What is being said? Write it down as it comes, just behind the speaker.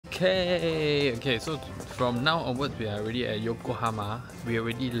Okay, so from now onwards we are already at Yokohama. We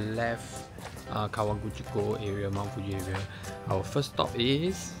already left Kawaguchiko area, Mount Fuji area. Our first stop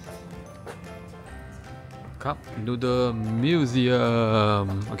is Cup Noodle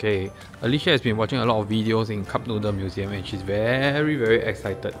Museum. Okay, Alicia has been watching a lot of videos in Cup Noodle Museum and she's very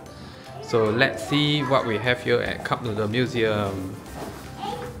excited. So let's see what we have here at Cup Noodle Museum.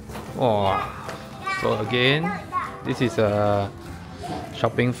 Oh, so again, this is a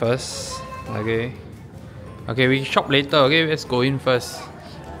shopping first. Okay, we shop later. Okay, let's go in first.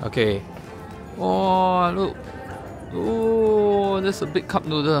 Okay. Oh, look. Oh, there's a big cup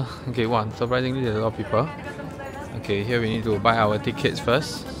noodle. Okay, one. Surprisingly, there's a lot of people. Okay, here we need to buy our tickets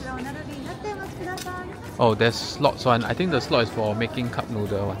first. Oh, there's slots one. I think the slot is for making cup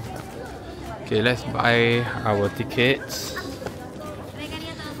noodle one. Okay, let's buy our tickets.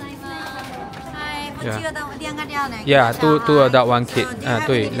 Yeah, two adult, one kid.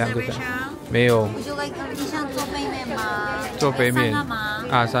 对，两个的。没有。做杯面。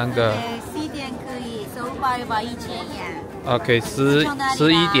3个。Okay,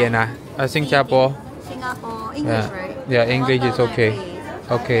 11点啊。新加坡。English, right? Yeah, English is okay.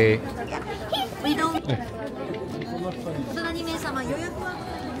 Okay.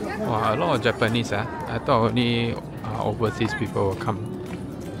 Wow, a lot of Japanese. I thought only overseas people will come.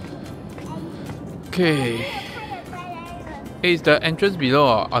 Okay. Hey, is the entrance below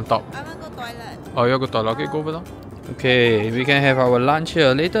or on top? I want to go toilet. Oh, you go toilet? Okay, go over there. Okay, we can have our lunch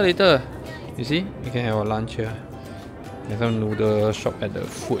here. Later. You see? We can have our lunch here. There's some noodle shop at the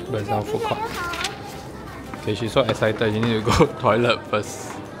food bazaar food court. Okay, she's so excited. You need to go toilet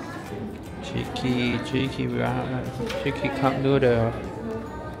first. Cheeky cup noodle.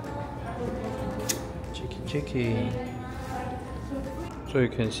 Cheeky. So you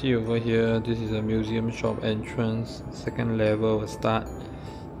can see over here, this is a museum shop entrance. Second level will start.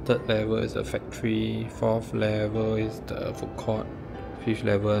 Third level is the factory. Fourth level is the food court. Fifth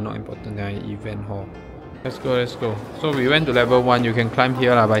level, not important, event hall. Let's go. So we went to level 1. You can climb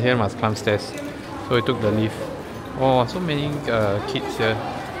here, but here must climb stairs. So we took the lift. Oh, so many kids here.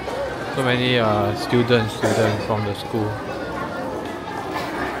 So many students from the school.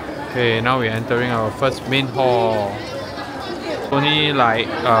 Okay, now we're entering our first main hall. Only like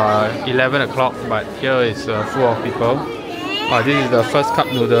 11 o'clock, but here is full of people. This is the first cup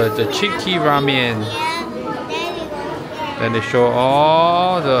noodle, the cheeky ramen. Then they show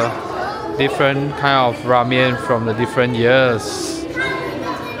all the different kind of ramen from the different years.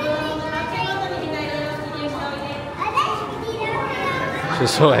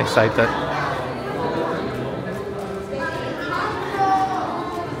 She's so excited.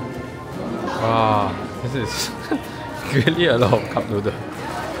 Wow, this is really a lot of cup noodle.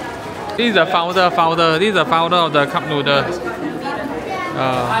 This is the founder. This is the founder of the cup noodle.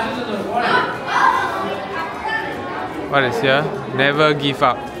 What is here? Never give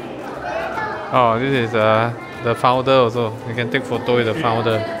up. Oh, this is the founder also. You can take photo with the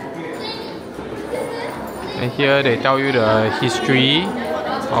founder. And here they tell you the history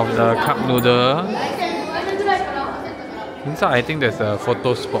of the cup noodle. Inside, I think there's a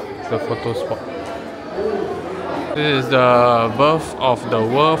photo spot. This is the birth of the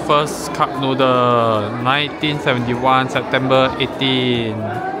world's first cup noodle, 1971, September 18.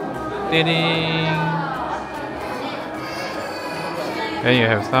 Ding. Then you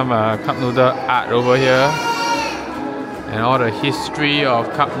have some cup noodle art over here, and all the history of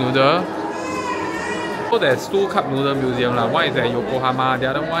cup noodle. So there's 2 cup noodle museums. One is at Yokohama, the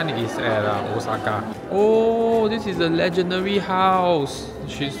other one is at Osaka. Oh, this is the legendary house.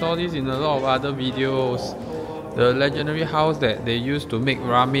 She saw this in a lot of other videos. The legendary house that they used to make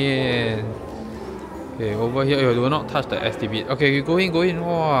ramen. Okay, over here, you do not touch the STB. Okay, you go in.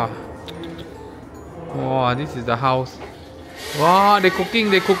 Wow, this is the house. Wow, they're cooking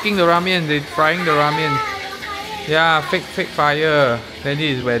the ramen. They're frying the ramen. Yeah, fake fire. Then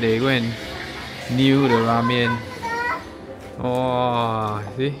this is where they go and knead the ramen. Oh,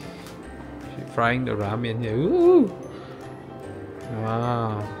 see? She's frying the ramen here. Ooh.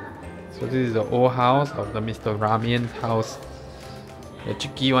 Wow. So this is the old house of the Mr. Ramen's house. The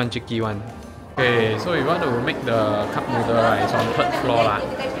cheeky one. Okay, so you want to make the cup noodle, right? It's on 3rd floor lah.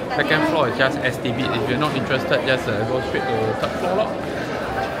 2nd floor is just STB. If you're not interested, just go straight to 3rd floor lor.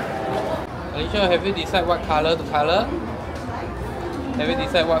 Alicia, have you decided what color to color? Have you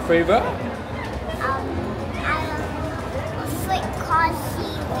decided what flavor? Sweet corn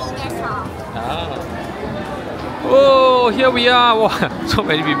seaweed sauce. Oh, here we are. Wow, so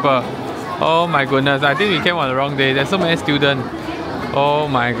many people. Oh my goodness, I think we came on the wrong day. There's so many students. Oh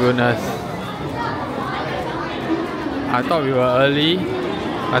my goodness. I thought we were early.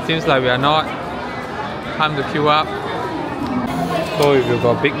 But seems like we are not. Time to queue up. So if you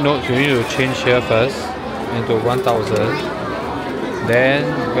got big notes, you need to change here first into 1,000. Then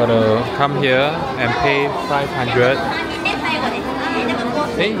you gotta come here and pay 500.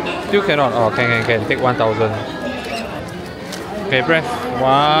 Hey, still cannot. Oh, can. Take 1,000. Okay, press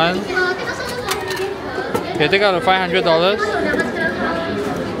 1. Okay, take out the $500.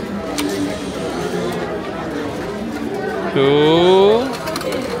 2.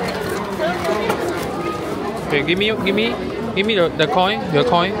 Okay, give me the coin, your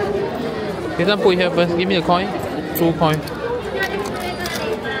coin. This one put here first. Give me the coin. 2 coin.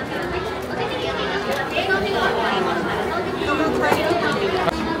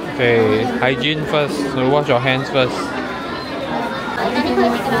 Okay, hygiene first. So wash your hands first.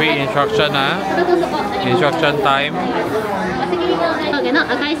 Read instruction, Instruction time. This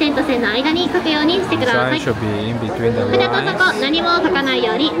one should be in between the lines. Bottom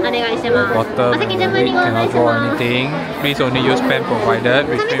and the lid cannot draw anything. Please only use pen provided.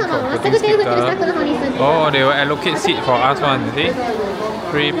 Refrain from putting sticker. Oh, they will allocate seat for us one, you see?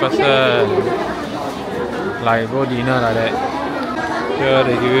 3 person. Like go dinner like that. Here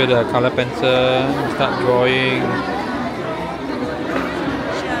they give you the color pencil. Start drawing.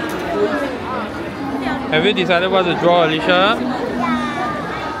 Have you decided what to draw, Alicia?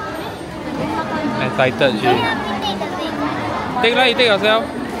 Excited, she. Take lah, you take yourself.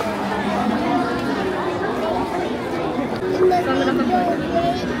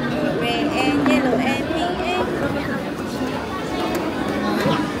 Red and yellow and pink and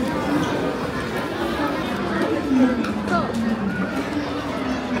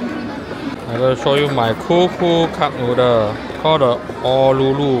I'm going to show you my cool cup noodle called the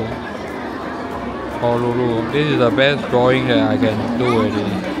Olulu. This is the best drawing that I can do already.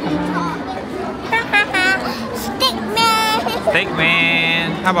 Stickman!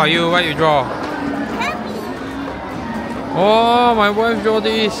 How about you? What you draw? Oh, my wife drew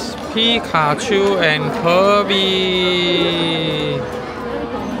this Pikachu and Kirby.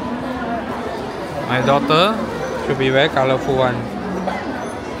 My daughter should be very colorful one.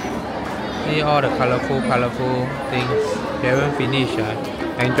 See all the colorful things. They haven't finished.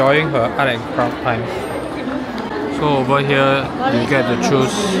 Enjoying her art and craft time. So over here you get to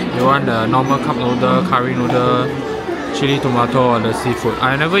choose. You want the normal cup noodle, curry noodle, chili tomato, or the seafood.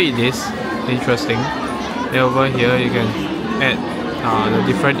 I never eat this. Interesting. Then over here you can add the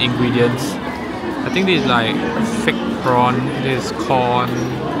different ingredients. I think this is like fake prawn. This is corn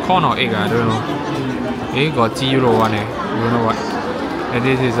or egg. I don't know. Got 鸡肉 one. You don't know what. And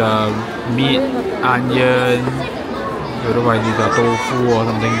this is meat, onion. I don't know what it is, tofu or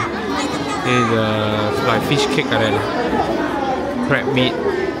something. This is like fish cake like that. Crab meat.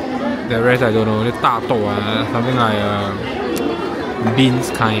 The rest I don't know. This 大豆 something like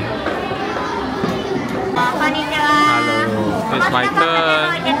beans kind. Hello, it's my turn.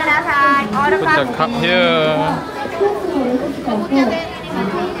 Put the cup here.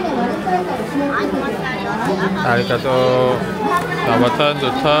 Arigato. Our turn to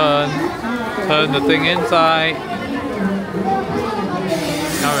turn the thing inside.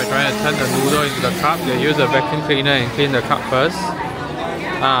 Now we're trying to turn the noodle into the cup. They use a vacuum cleaner and clean the cup first.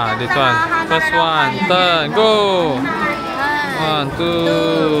 This one. First one. Turn. Go. 1,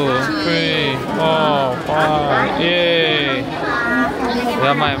 2, 3, 4, 5. Yay.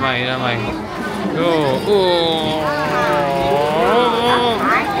 Go.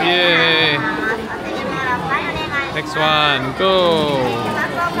 Yay. Next one. Go.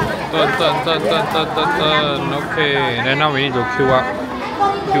 Turn. Okay. Then now we need to queue up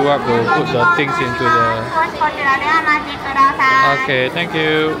to put the things into the... Okay, thank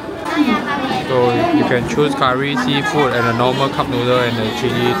you. So you can choose curry, seafood, and a normal cup noodle and the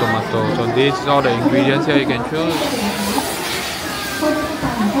chili tomato. So this is all the ingredients here you can choose.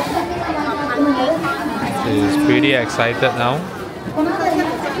 She's pretty excited now.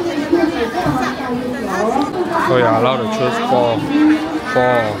 So you're allowed to choose four of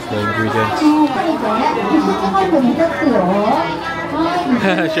the ingredients.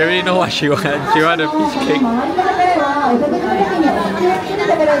 She already know what she wants. She wants a fish cake.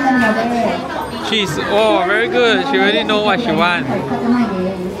 Cheese. Oh, very good. She already know what she wants.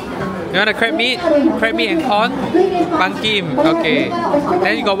 You want a crab meat? Crab meat and corn? Pumpkin. Okay.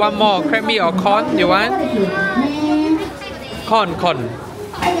 Then you got one more. Crab meat or corn? You want? Corn.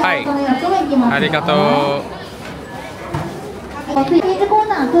 Hi. Arigato. So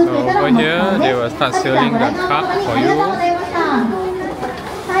over here, they will start selling the cup for you.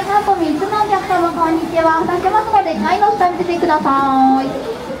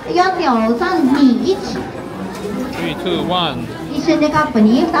 3, 2, 1. 一瞬でカップ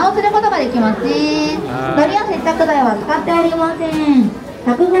に蓋をすることができますね。ドリア接着剤は使っておりません。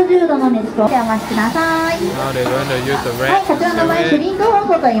150度の熱とお待ちください。Now they're going to use the はい、こ red ちらの場合 to シュリンク包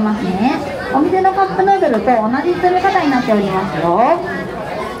装と言いますね。お店のカップヌードルと同じ包み方になっておりますよ。は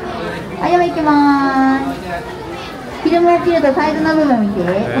い、では行きます。フィルムを切るとサイズの部分見て、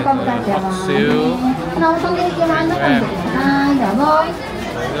ぽかぽかしてますね。このお酒に真ん中にしてください。どうぞ。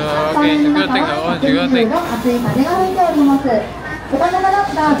Okay, you gotta take that one, you gotta take. 熱い風が吹いております。他のものっ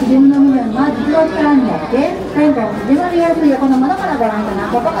たフィルムの部分が実用力によって線が始まりやすい横のものからご覧いただ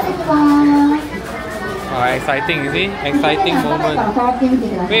くことができます。Exciting, you see? Exciting moment.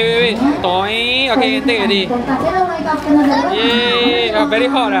 Wait. Toy. Okay, take it. Yay! Oh, very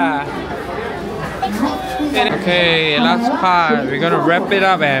hot. Okay, last part. We're gonna wrap it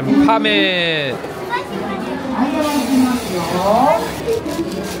up and palm it.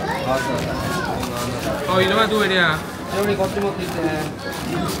 Oh, you know what to do it? こっち持っていって。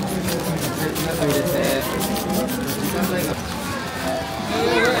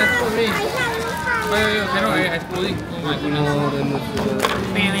Exploding. Oh my goodness.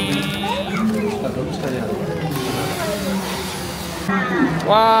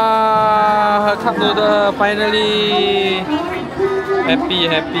 Wow, her cup noodle finally. Happy.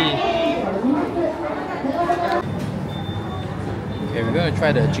 Okay, we're gonna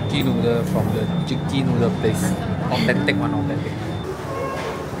try the chicken noodle from the chicken noodle place. Authentic one, authentic.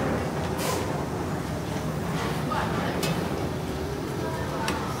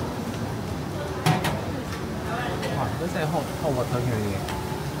 Wow, that's a hot water here.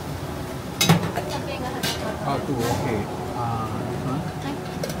 Oh, too okay.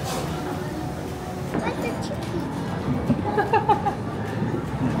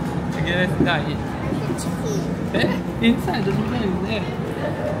 Okay, let's start it. Inside the noodle is there.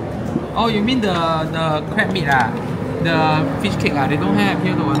 Oh, you mean the crab meat ah? The fish cake ah? They don't have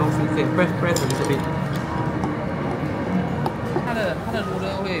here. No fish cake. Press a little bit. 它的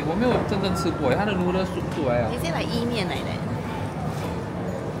noodle 会，我没有真正吃过，它的 noodle 酥出来啊。你是来意面来的？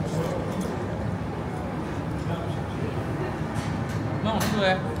蛮好吃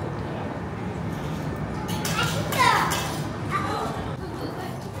的。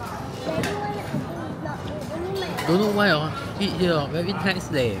Don't know why eat here very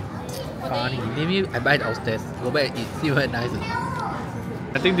nice leh. Funny. Maybe I buy downstairs. Go back and eat. See what nice.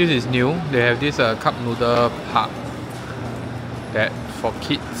 I think this is new. They have this cup noodle park that for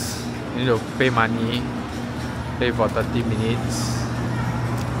kids you need to pay money. Pay for 30 minutes.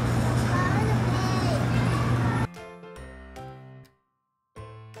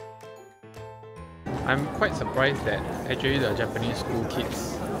 I'm quite surprised that actually the Japanese school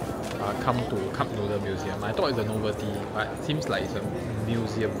kids come to Cup Noodle Museum. I thought it's a novelty, but it seems like it's a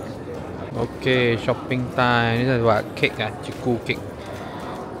museum. Okay, shopping time. This is what? Cake, chiku cake.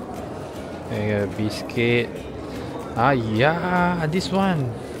 And a biscuit. Yeah, this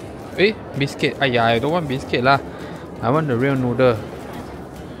one. Biscuit. Yeah, I don't want biscuit lah. I want the real noodle.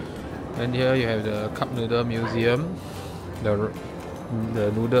 And here you have the Cup Noodle Museum. The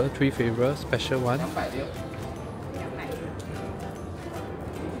noodle, 3 flavors, special one.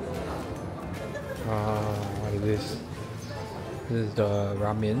 What is this? This is the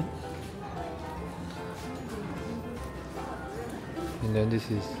ramen. And then this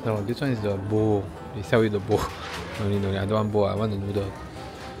is, no, this one is the bowl. They sell you the bowl. No, I don't want bowl, I want the noodle.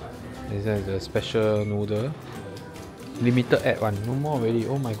 This one is the special noodle. Limited ad one, no more already.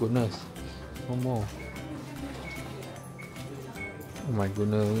 Oh my goodness. No more. Oh my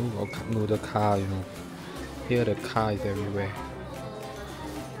goodness, got cup noodle car, you know. Here the car is everywhere.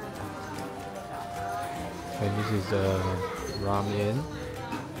 And this is the ramen.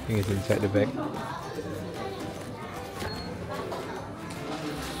 I think it's inside the bag.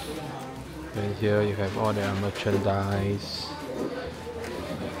 And here you have all their merchandise.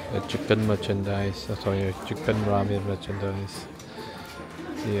 The chicken merchandise. Sorry, chicken ramen merchandise.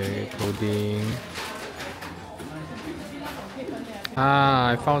 Here, clothing.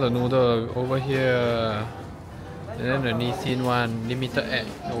 I found the noodle over here. And then the Nissin one, limited ad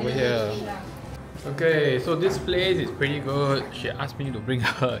over here. Okay, so this place is pretty good. She asked me to bring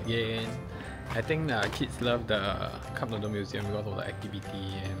her again. I think kids love the Cup Noodle Museum because of the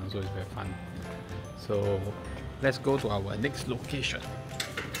activity and also it's very fun. So let's go to our next location.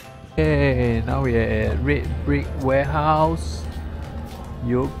 Okay, now we're at Red Brick Warehouse,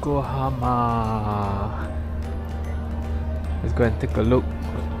 Yokohama. Let's go and take a look.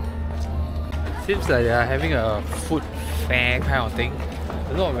 Seems like they are having a food fair kind of thing.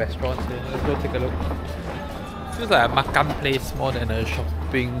 A lot of restaurants here. Let's go take a look. Feels like a makan place more than a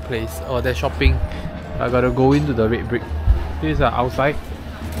shopping place. Oh, they're shopping. I gotta go into the Red Brick. This is outside.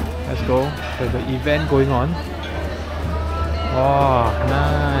 Let's go. There's an event going on. Oh,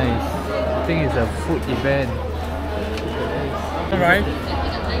 nice. I think it's a food event. Alright.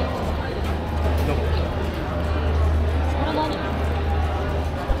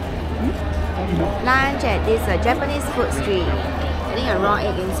 Lunch at this Japanese food street. I think a raw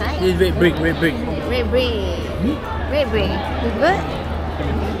egg inside. This is REDBRICK. REDBRICK. REDBRICK. Good?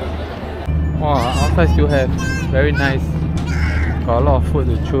 Wow, outside still have. Very nice. Got a lot of food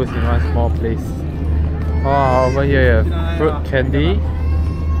to choose in one small place. Oh, over here you have fruit candy.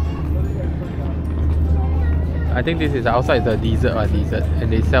 I think this is outside the dessert and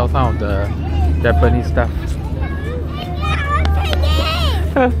they sell some of the Japanese stuff.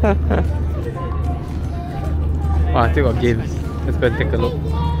 Wow, still got games. Let's go and take a look.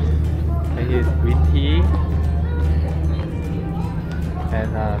 And here's green tea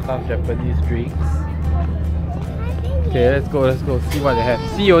and some Japanese drinks. Okay, let's go see what they have.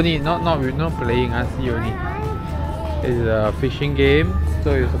 See only, not playing, see only. This is a fishing game,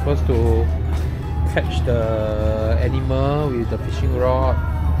 so you're supposed to catch the animal with the fishing rod,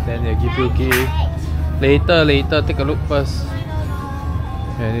 then they give you a gift. Later, take a look first.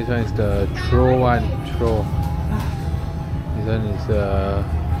 And this one is the throw one. This one is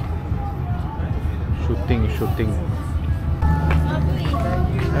shooting.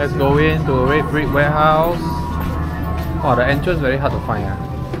 Let's go into REDBRICK warehouse. Oh, the entrance very hard to find.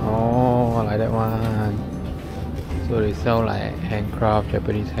 Oh, like that one. So they sell like handcraft,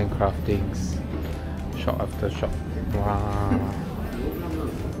 Japanese handcraft things. Shop after shop. Wow.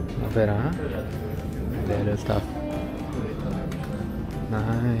 Not bad, huh? Leather stuff.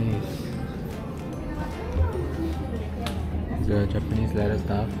 Nice. The Japanese leather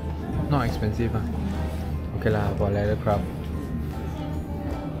stuff. Not expensive, huh? Okay lah, for leather craft.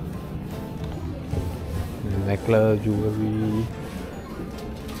 Necklace, jewelry.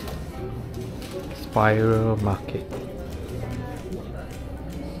 Spiral market.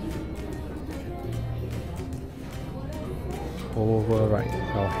 Over right,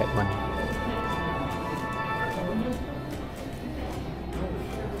 our head one.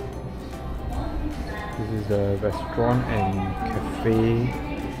 This is the restaurant and cafe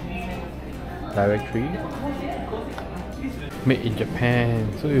directory. Made in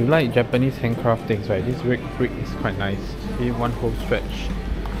Japan. So you like Japanese handcraft things, right? This REDBRICK is quite nice. In one whole stretch.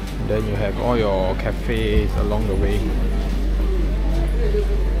 And then you have all your cafes along the way.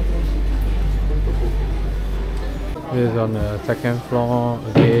 This is on the second floor.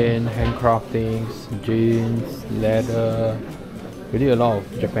 Again, handcraft things, jeans, leather. Really a lot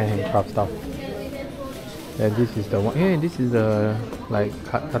of Japan handcraft stuff. And this is the one. Yeah, this is the like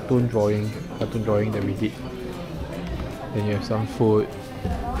cartoon drawing that we did. Then you have some food.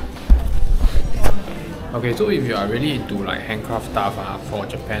 Okay, so if you are really into like handcraft stuff for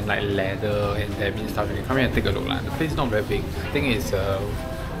Japan, like leather and Japanese stuff, you can come here and take a look. The place is not very big. I think it's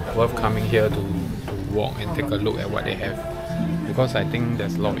worth coming here to walk and take a look at what they have, because I think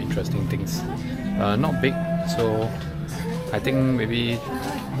there's a lot of interesting things. Not big, so I think maybe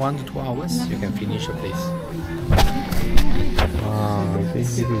 1 to 2 hours you can finish the place. Wow,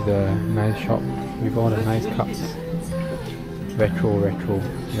 this is the nice shop with all the nice cups.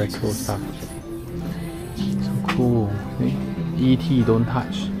 Retro stuff. So cool. See? ET don't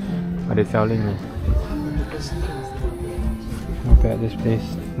touch, but they're selling it. Not bad, this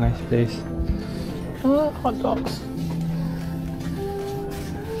place. Nice place. Oh, hot dogs.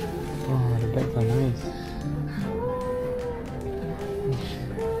 Oh, the bags are nice.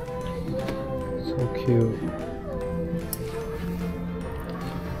 So cute.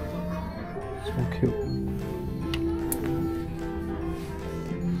 So cute.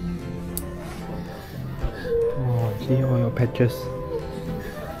 Oh, see all your patches.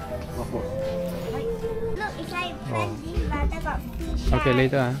 Look, it's like friendly, but I got fish. Okay,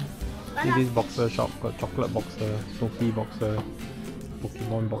 later. See this boxer shop, got chocolate boxer, Sophie boxer,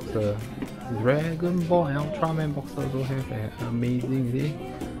 Pokemon boxer, Dragon Ball and Ultraman boxer also have. Amazing, see?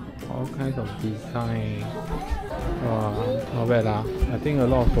 All kinds of design. Wow, not bad lah. I think a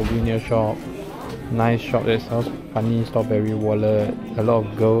lot of souvenir shop, nice shop that sells funny strawberry wallet, a lot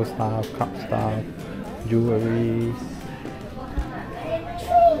of girl stuff, cup stuff, jewelry.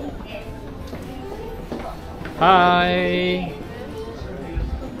 Hi!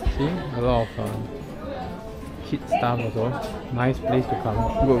 See, a lot of kid stuff also. Nice place to come.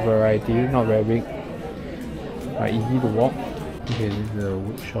 Good variety, not very big, but easy to walk. Okay, this is the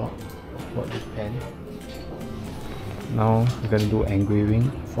wood shop. Bought this pen. Now we're gonna do engraving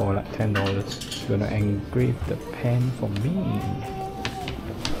for like $10. We're gonna engrave the pen for me.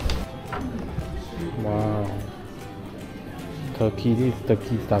 Wow. turkey. This is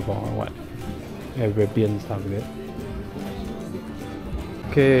turkey stuff or what? Arabian stuff is it?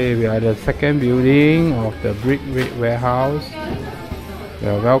 Okay, we are at the second building of the brick red warehouse. We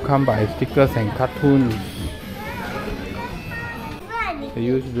are welcomed by stickers and cartoons. They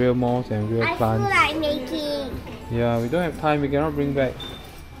use real moss and real plants. I feel like making. Yeah, we don't have time. We cannot bring back.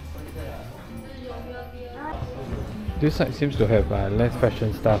 This side seems to have less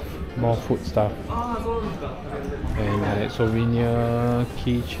fashion stuff, more food stuff, and souvenir,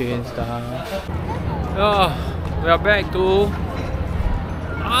 keychain stuff. Oh, we are back to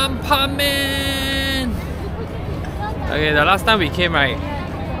Anpanman. Okay, the last time we came, right?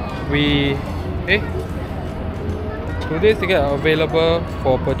 Today's ticket are available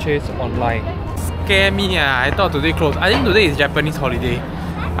for purchase online. Scare me! I thought today closed. I think today is Japanese holiday.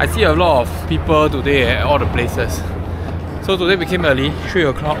 I see a lot of people today at all the places. So today we came early, 3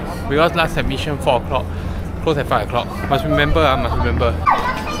 o'clock, because last admission 4 o'clock, close at 5 o'clock. Must remember, must remember.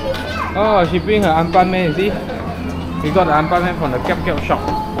 Oh, she bring her Anpanman, you see? We got the Anpanman from the Kiap shop.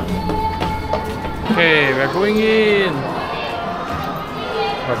 Okay, we're going in.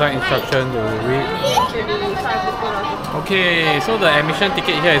 Got some instruction to read. Okay, so the admission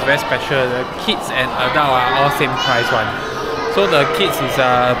ticket here is very special. The kids and adult are all same price one. So the kids is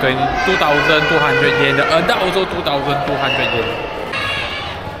 2,200 yen, the adult also 2,200 yen.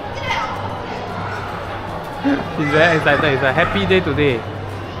 She's very excited, it's a happy day today.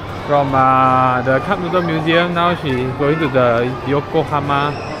 From the Cup Noodle Museum, now she's going to the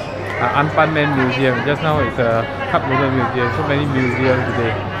Yokohama Anpanman Museum. Just now it's a Cup Noodle Museum, so many museums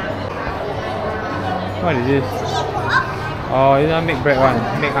today. What is this? Oh, you don't make bread one,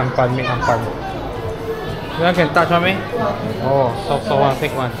 make Anpan, make Anpan. You can touch one, me? Oh, soft one,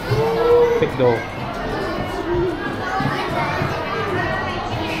 thick one. Thick dough.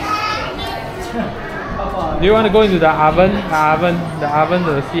 Do you want to go into the oven? The oven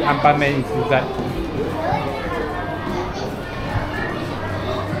to see Anpanman is inside.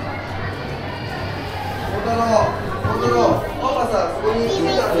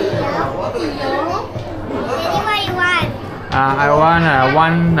 I want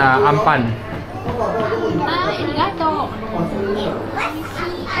one Anpan.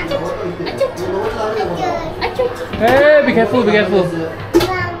 Hey, be careful, be careful.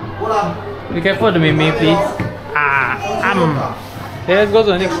 Be careful of the Mimi, please. Okay, let's go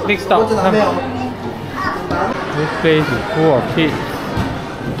to the next stop. This place is full of kids.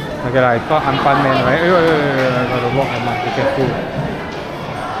 Okay, I thought Anpanman, right? I gotta walk and be careful.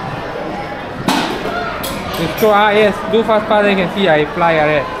 Let's go, yes, do fast pass, then you can see I fly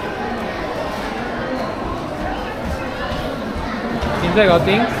right. Inside got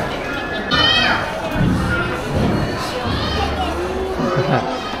things?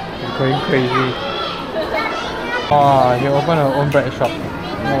 It's going crazy. Oh, he opened her own bread shop. Oh.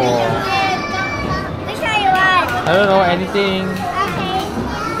 Which one you want? I don't know, anything.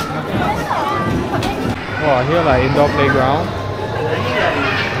 Oh, here like indoor playground.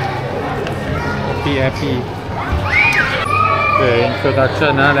 Happy. The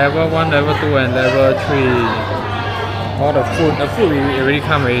introduction, level 1, level 2 and level 3. All the food already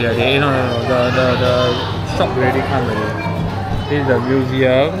come already. The shop already come already. This is the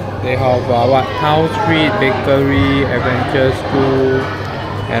museum. They have Town Street Bakery, Adventure School,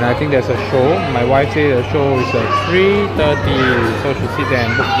 and I think there's a show. My wife said the show is at 3:30, so she sit there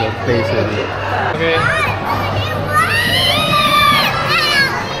and book the place already. Okay.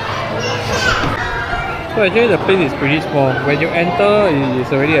 So actually the place is pretty small. When you enter,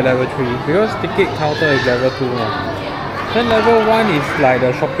 it's already at level 3 because ticket counter is level 2 now. Then level 1 is like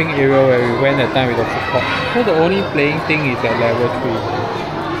the shopping area where we went that time with the food court. So the only playing thing is at level 3.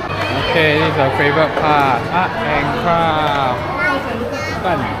 Okay, this is our favorite part, art and craft.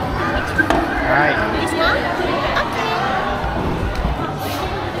 Fun. Alright.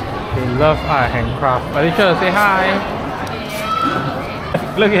 We love art and craft. Alicia, say hi.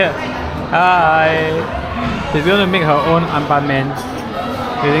 Look here. Hi. She's going to make her own Anpanman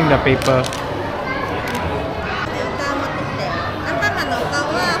using the paper.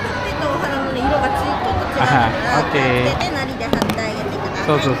 Okay.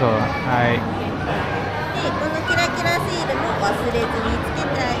 So. Hi.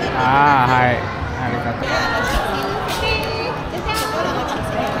 Hi.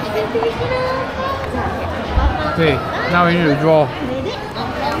 Okay, now we need to draw.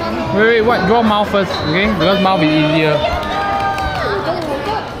 Wait, what? Draw mouth first, okay? Because mouth is easier.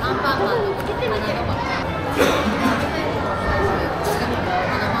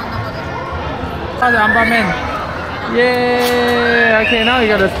 How's the Anpanman? Yay! Okay, now you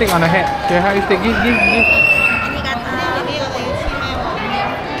got the stick on the head. Okay, how you stick? Give.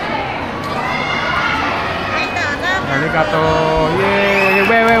 Arigato. Yay!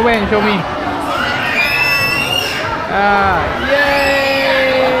 Where? Show me. Yay!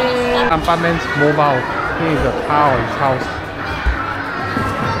 Anpanman's mobile. Here is the car of his house.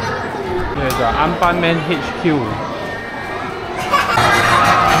 There's the Anpanman HQ.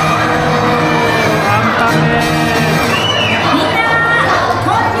 Anpanman! There's the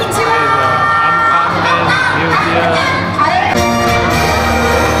Anpanman Museum.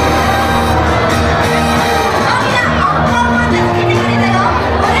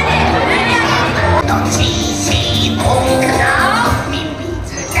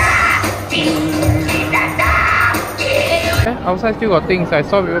 Outside still got things. I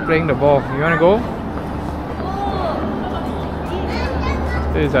saw people playing the ball. You wanna go?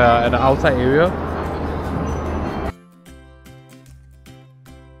 This is at the outside area.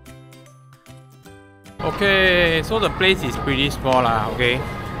 Okay, so the place is pretty small lah, okay?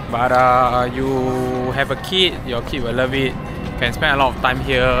 But you have a kid, your kid will love it. Can spend a lot of time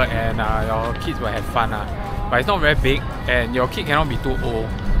here and your kids will have fun lah. But it's not very big and your kid cannot be too old.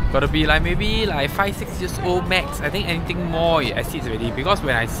 Gotta be like maybe like 5-6 years old max. I think anything more it exceeds already, because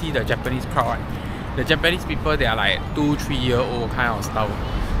when I see the Japanese crowd, right, the Japanese people, they are like 2-3 year old kind of style.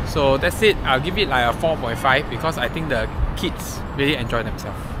 So that's it. I'll give it like a 4.5 because I think the kids really enjoy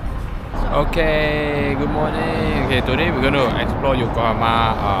themselves. Okay, good morning. Okay, today we're going to explore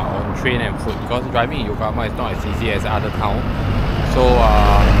Yokohama on train and foot, because driving in Yokohama is not as easy as other towns. So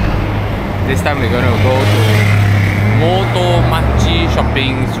this time we're going to go to Motomachi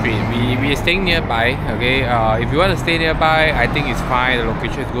shopping street. We're staying nearby, okay? If you want to stay nearby, I think it's fine. The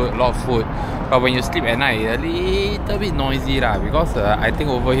location is good, a lot of food. But when you sleep at night, it's a little bit noisy lah, because I think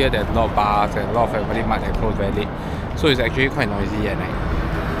over here there's a lot of bars and a lot of family mart that close very late. So it's actually quite noisy at night.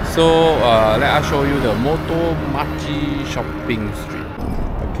 So let us show you the Motomachi shopping street.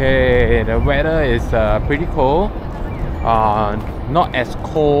 Okay, the weather is pretty cold. Not as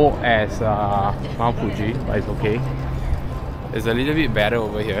cold as Mount Fuji, but it's okay. It's a little bit better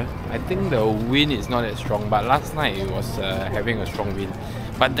over here. I think the wind is not as strong, but last night it was having a strong wind.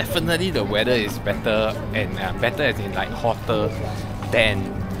 But definitely the weather is better, and better as in like hotter than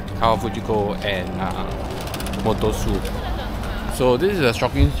Kawafujiko and Motosu. So this is a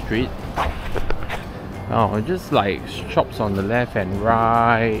shopping street. Oh, just like shops on the left and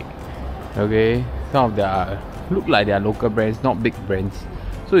right. Okay, some of the look like they are local brands, not big brands.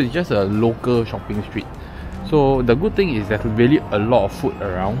 So it's just a local shopping street. So the good thing is there's really a lot of food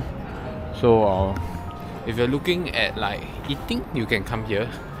around. So if you're looking at like eating, you can come here.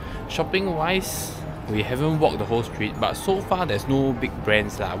 Shopping wise, we haven't walked the whole street, but so far there's no big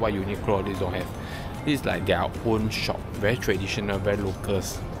brands like what Uniqlo this don't have. This is like their own shop, very traditional, very local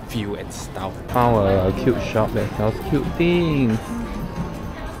feel and style. Found a cute shop that sells cute things.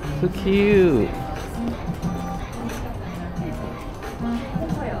 So cute.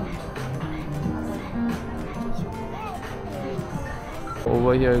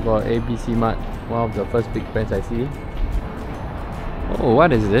 Over here you got ABC Mart, one of the first big brands I see. Oh,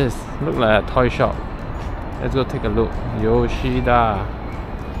 what is this? Look like a toy shop. Let's go take a look. Yoshida.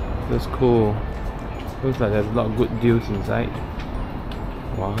 Looks cool. Looks like there's a lot of good deals inside.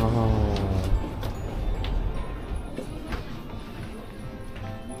 Wow.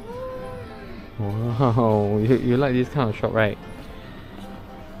 Wow, you like this kind of shop, right?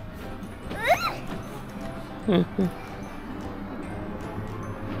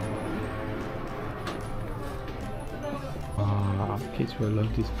 Kids will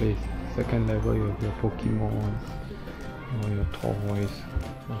love this place. Second level, you have your Pokemon, all your toys,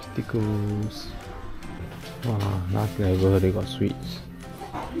 your stickers. Wow, last level they got sweets.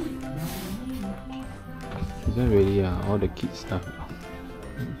 This one really all the kids stuff.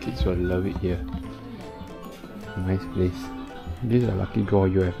 Kids will love it here. Nice place. This is a lucky draw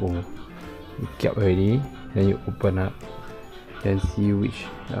UFO. You get already, then you open up, then see which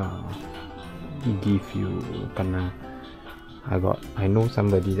gift you kena. I know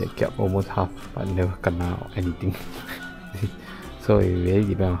somebody that kept almost half but never kena or anything. So it really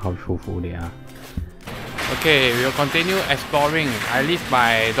depends on how truthful they are. Okay, we'll continue exploring. I leave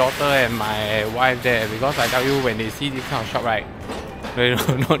my daughter and my wife there because I tell you, when they see this kind of shop, right, they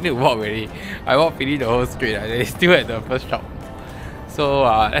don't need to walk already. I walk finish the whole street. They still at the first shop. So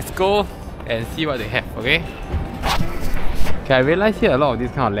let's go and see what they have, okay? Okay, I realize here a lot of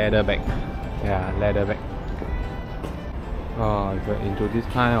this kind of leather bag. Yeah, leather bag. If you're into this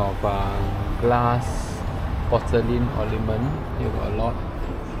kind of glass, porcelain ornament, here got a lot.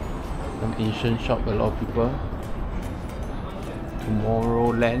 Some Asian shop, a lot of people.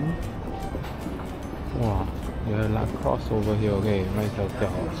 Tomorrowland. Wow, there's Lacrosse over here. Okay, nice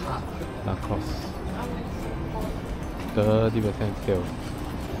hotel. Lacrosse. 30% sale.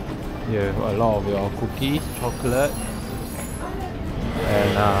 Here, a lot of your cookies, chocolate,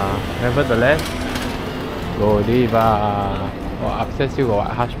 and nevertheless, Godiva. Oh, upstairs still got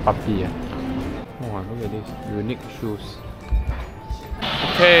what? Hush puppy. Oh, look at this unique shoes.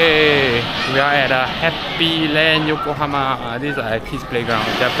 Okay, we are at a Happy Land Yokohama. This is a kids playground,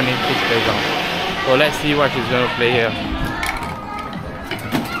 Japanese kids playground. So let's see what she's going to play here.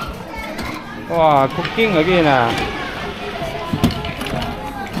 Wow, cooking again.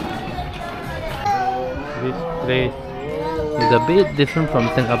 This place is a bit different from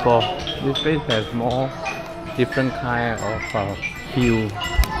Singapore. This place has more different kind of feel,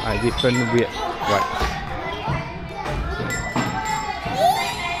 different weird vibes.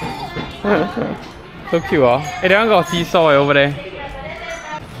 So cute, huh? Hey, that one got seesaw over there.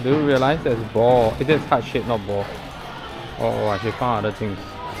 Do you realize there's ball? It is heart shape, not ball. Oh, I should find other things.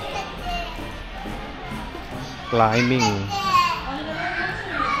 Climbing.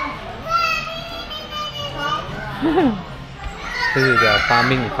 This is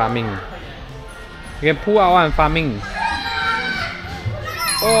farming. You can pull out one farming.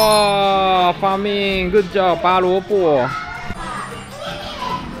 Oh, farming. Good job, 拔萝卜.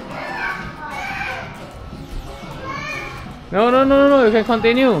 No, you can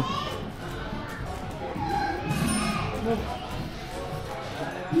continue.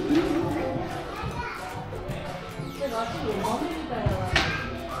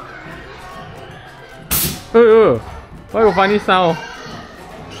 Why you funny sound?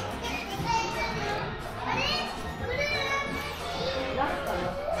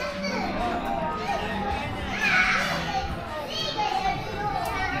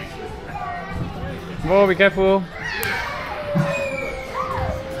 Whoa, be careful.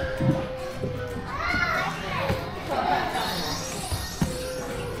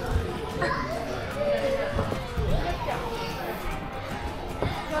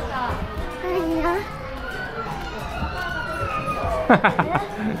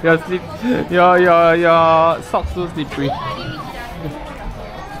 Your socks so slippery.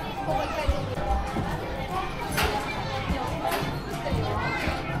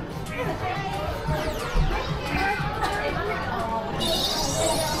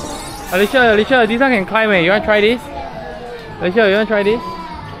 Alicia, this one can climb. You wanna try this? Alicia, you wanna try this?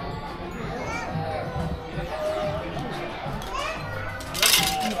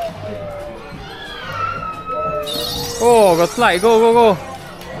 Oh, got slide. Go.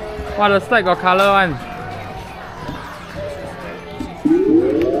 Wow, the slide got color one.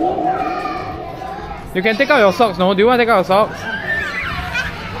 You can take out your socks, no? Do you want to take out your socks?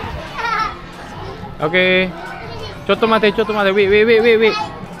 Okay. Chotomate. Wait.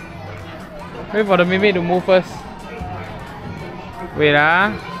 Wait for the mermaid to move first. Wait,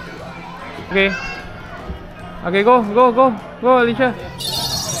 Okay. Okay, go, Alicia.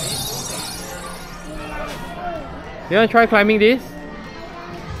 You want to try climbing this?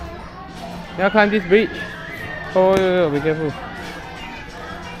 You want to climb this bridge? Oh, be careful.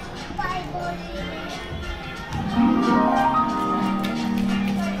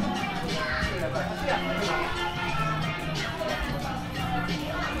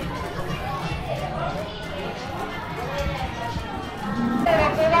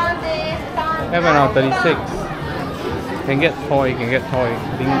 Have now 36. Can get toy.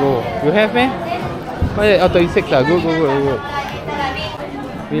 Bingo. You have, man? Oh, 36. Good.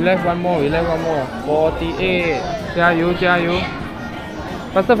 We left one more. 48. 加油.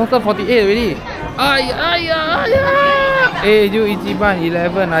 Faster, 48 already. Hey, you Ichiban,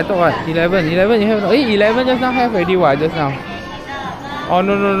 11. I thought what? 11 you have. Hey, 11 just now have already. What? Just now. Oh,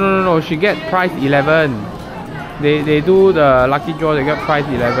 no. She get prize 11. They do the lucky draw. They get prize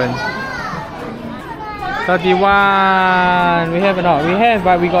 11. 31. We have or not? We have,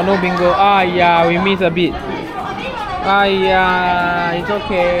 but we got no bingo. Yeah, we missed a bit. Yeah, it's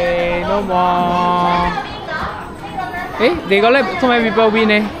okay. No more. Hey, they got let so many people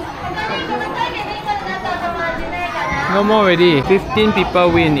win. No more already. 15 people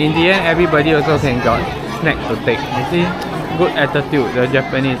win. In the end, everybody also can got snack to take. You see, good attitude. The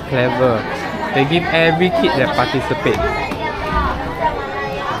Japanese clever. They give every kid that participate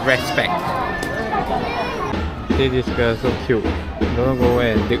respect. See this girl, so cute. Don't go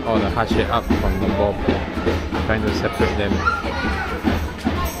away and dig all the hard shit up from the ball. Trying to separate them.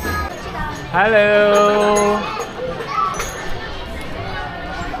 Hello.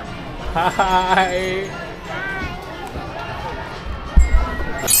 Hi.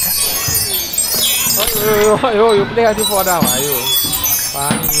 Oh, you play until fall down, are you?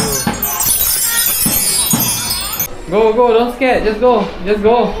 Funny you. Go, don't scared. Just go.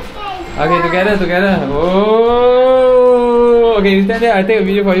 Okay, together. Oh. Oh, okay, you stand there. I'll take a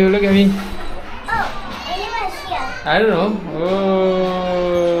video for you. Look at me. Oh, anyone's here. I don't know.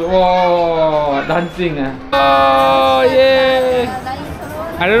 Oh, whoa, dancing. Oh,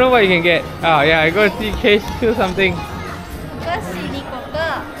 yeah. I don't know what you can get. Oh, yeah, I got to see Case do something.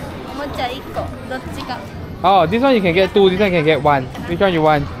 Oh, this one you can get 2, this one you can get 1. Which one you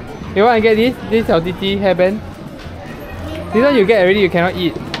want? You want to get this? This LTT hairband? This one you get already, you cannot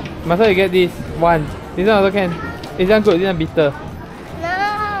eat. Must well you get this 1. This one also can. This one good, this one bitter.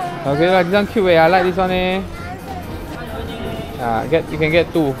 No. Okay, this one cute. I like this one. You can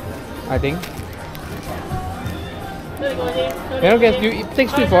get 2, I think. You cannot get, you take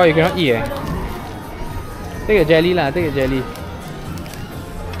sweet for you cannot eat. Take a jelly lah, take a jelly.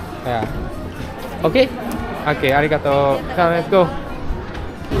 Yeah. Okay? Okay, arigato. Come, let's go.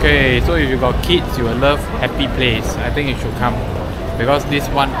 Okay, so if you got kids, you will love Happy Place. I think you should come. Because this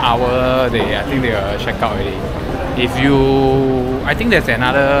 1 hour, I think they will check out already. If you... I think there's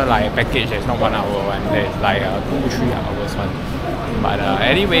another like package that's not 1 hour one. There's like 2-3 hours one. But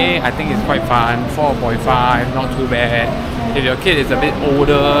anyway, I think it's quite fun. 4.5, not too bad. If your kid is a bit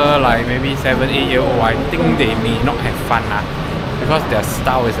older, like maybe 7-8 year old, I think they may not have fun because their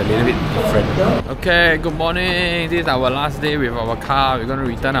style is a little bit different. Okay, good morning. This is our last day with our car. We're going to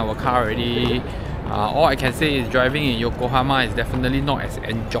return our car already. All I can say is driving in Yokohama is definitely not as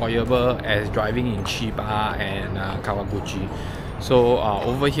enjoyable as driving in Chiba and Kawaguchi. So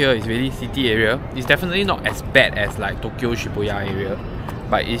over here is really city area. It's definitely not as bad as like Tokyo Shibuya area,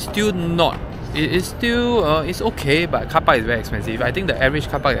 but it's still not. It's okay, but car park is very expensive. I think the average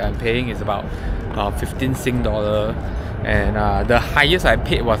car park that I'm paying is about 15 Sing dollar, and the highest I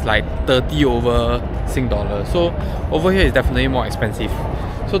paid was like 30 over Sing dollar. So over here is definitely more expensive.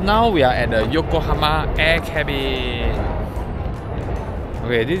 So now we are at the Yokohama air cabin.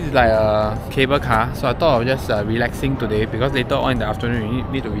 Okay, this is like a cable car, so I thought of just relaxing today because later on in the afternoon we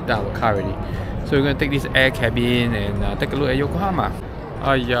need to return our car already. So we're going to take this air cabin and take a look at Yokohama.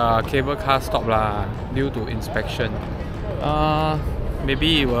 Yeah, cable car stopped lah due to inspection.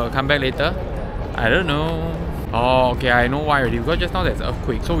 Maybe it will come back later. I don't know. Oh, okay, I know why already. Because just now there's an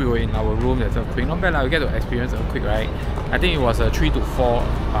earthquake, so we were in our room. There's an earthquake. Not bad lah. We get to experience earthquake, right? I think it was a 3 to 4.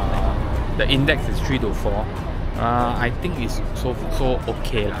 The index is 3 to 4. I think it's so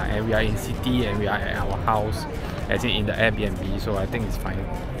okay lah. And we are in city and we are at our house, as in the Airbnb. So I think it's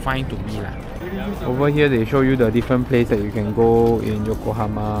fine to me lah. Over here they show you the different places that you can go in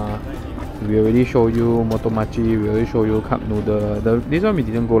Yokohama. We already show you Motomachi. We already show you Cup Noodle. This one we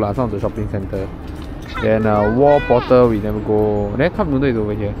didn't go lah. Some of the shopping center. Then Wall Porter we never go. Then Cup Noodle is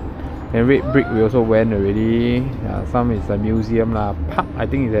over here. And Red Brick we also went already. Some is a museum lah. Park I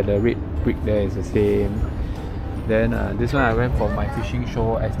think is at the Red Brick there is the same. Then this one I went for my fishing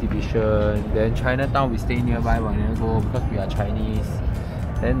show exhibition. Then Chinatown we stay nearby but we never go because we are Chinese.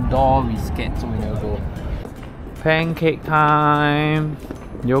 Then Door we scared so we never go. Pancake time!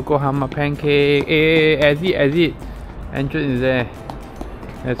 Yokohama pancake! Hey, exit! Entrance is there.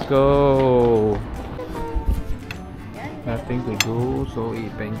 Let's go! Nothing to do, so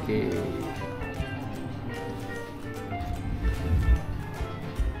eat pancake.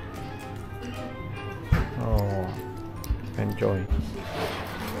 Oh, enjoy.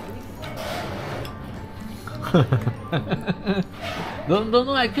 don't,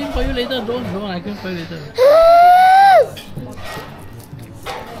 I clean for you later. Don't, I clean for you later.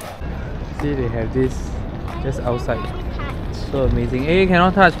 See, they have this just outside. So amazing. Hey,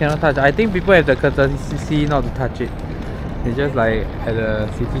 cannot touch. I think people have the courtesy not to touch it. It's just like at the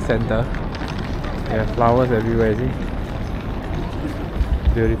city center. They have flowers everywhere, see?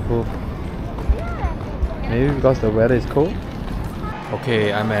 Beautiful. Maybe because the weather is cold.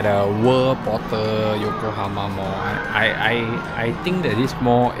 Okay, I'm at a World Porter Yokohama Mall. I think that this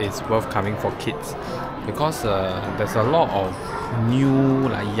mall is worth coming for kids because there's a lot of new,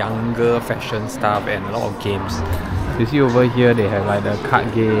 like younger fashion stuff and a lot of games. You see over here they have like the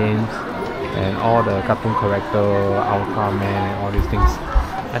card games and all the cartoon character, Anpanman, all these things.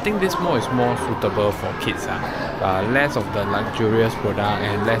 I think this mall is more suitable for kids. Less of the luxurious product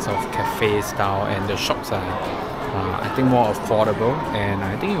and less of cafe style, and the shops are I think more affordable, and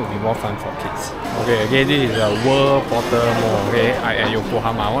I think it will be more fun for kids. Okay, again this is a World Porter Mall. Okay, at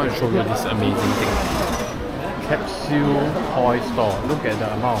Yokohama. I want to show you this amazing thing. Capsule toy store. Look at the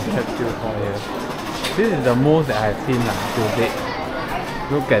amount of capsule toy here. This is the most that I've seen to date.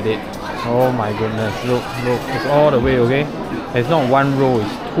 Look at it. Oh my goodness, look, it's all the way, okay? It's not one row,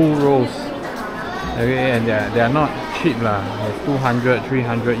 it's 2 rows. Okay, and they are not cheap lah. It's 200,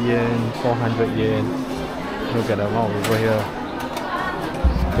 300 yen, 400 yen. Look at the amount over here.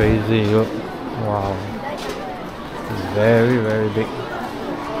 It's crazy, look. Wow. Very, very big.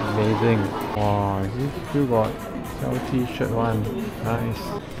 Amazing. Wow, this still got sell t-shirt one. Nice.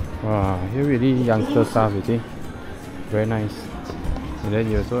 Wow, here really youngster stuff, you see? Very nice. And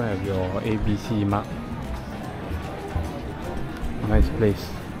then you also have your ABC mark. Nice place.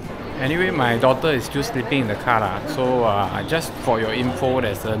 Anyway, my daughter is still sleeping in the car lah. So just for your info,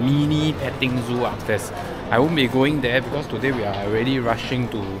 there's a mini petting zoo upstairs. I won't be going there because today we are already rushing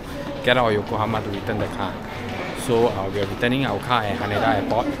to get out of Yokohama to return the car. So we are returning our car at Haneda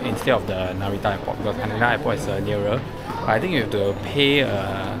Airport instead of the Narita Airport because Haneda Airport is nearer. But I think you have to pay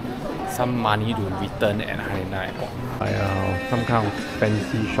some money to return at Haneda Airport. Some kind of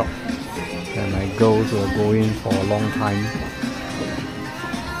fancy shop that my girls were going for a long time.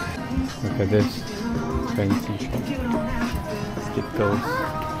 Look at this fancy shop. Stickers,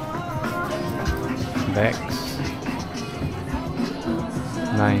 bags.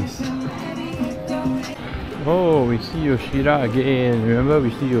 Nice. Oh, we see Yoshida again. Remember we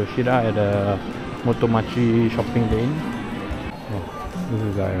see Yoshida at the Motomachi shopping lane? Oh, this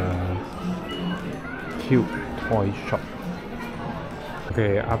is like a cute toy shop.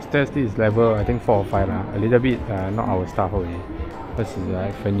 Okay, upstairs this is level I think 4 or 5 lah. A little bit not our stuff already. This is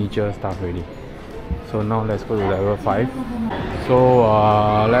like furniture stuff already. So now let's go to level 5. So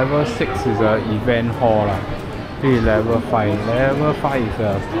level 6 is an event hall lah. This is level 5. Level 5 is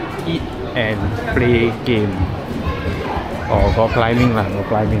a eat and play game. Oh, got climbing lah, got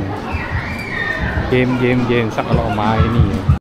climbing. Game, suck a lot of money.